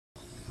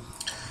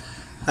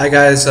Hi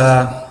guys,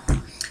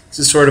 this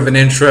is sort of an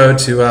intro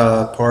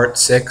to part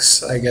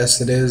 6, I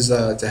guess it is,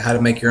 to how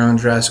to make your own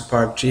Jurassic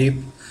Park Jeep.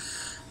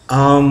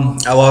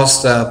 I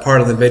lost part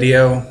of the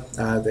video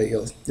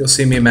that you'll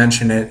see me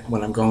mention it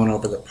when I'm going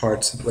over the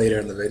parts later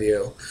in the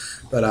video.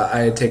 But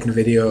I had taken a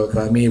video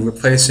of me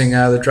replacing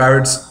the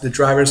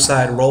driver's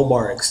side roll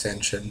bar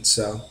extension,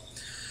 so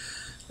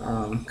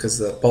because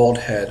the bolt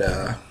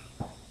had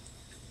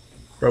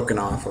broken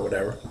off or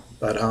whatever.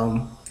 But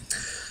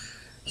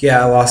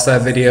yeah, I lost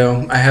that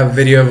video. I have a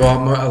video of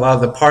a lot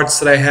of the parts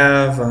that I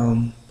have,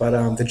 but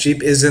the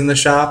Jeep is in the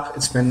shop.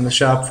 It's been in the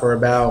shop for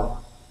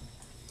about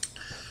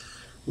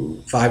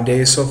 5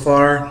 days so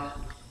far.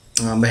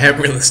 They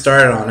haven't really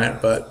started on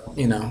it, but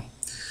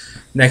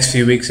next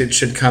few weeks it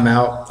should come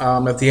out.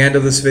 At the end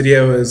of this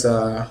video is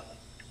a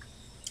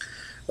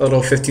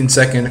little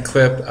 15-second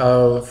clip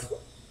of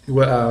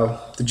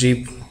the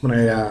Jeep when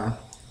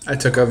I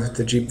took off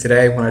the Jeep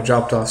today when I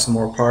dropped off some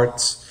more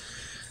parts.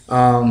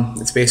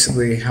 It's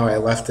basically how I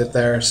left it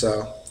there,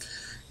 so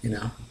you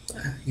know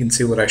you can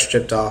see what I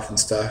stripped off and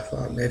stuff.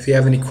 If you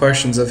have any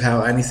questions of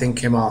how anything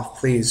came off,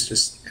 please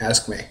just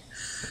ask me.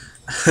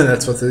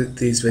 That's what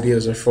these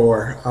videos are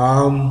for.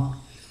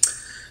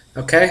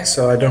 Okay,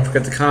 so don't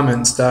forget to comment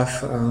and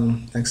stuff.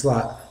 Thanks a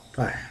lot.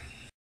 Bye.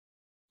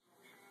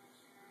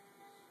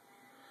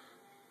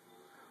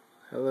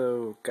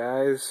 Hello,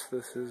 guys.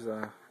 This is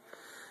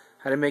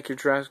how to make your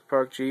Jurassic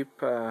Park Jeep.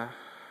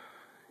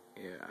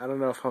 Yeah, I don't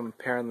know if I'm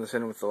pairing this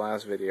in with the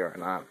last video or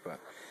not, but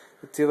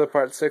it's either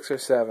part 6 or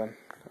 7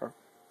 or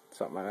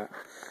something like that.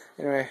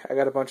 Anyway, I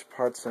got a bunch of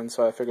parts in,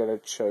 so I figured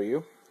I'd show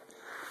you.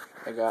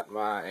 I got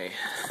my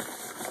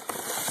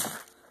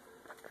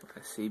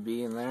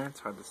CB in there.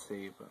 It's hard to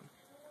see, but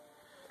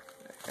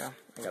there you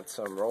go. I got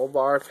some roll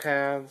bar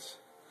pads.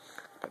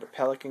 Got a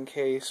Pelican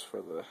case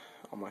for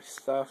all my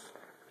stuff.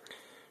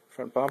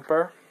 Front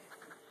bumper.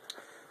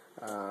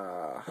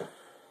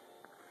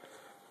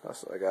 What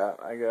else do I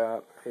got? I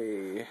got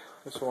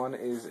this one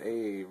is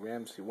a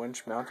Ramsey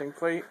winch mounting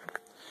plate.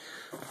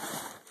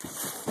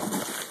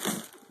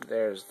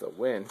 There's the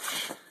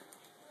winch.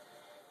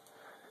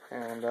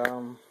 And,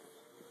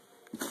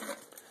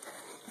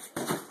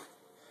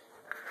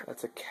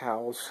 that's a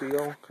cowl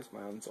seal, because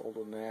my own's old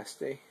and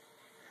nasty.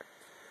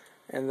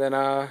 And then,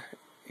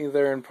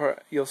 either in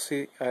part, you'll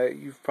see,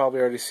 you've probably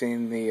already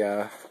seen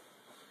the,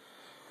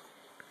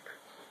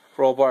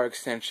 roll bar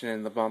extension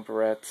in the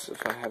bumperettes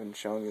if I haven't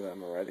shown you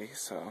them already.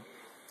 So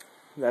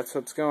that's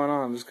what's going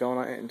on. I'm just going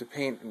on into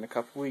paint in a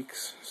couple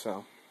weeks.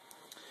 So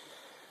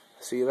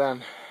see you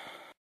then.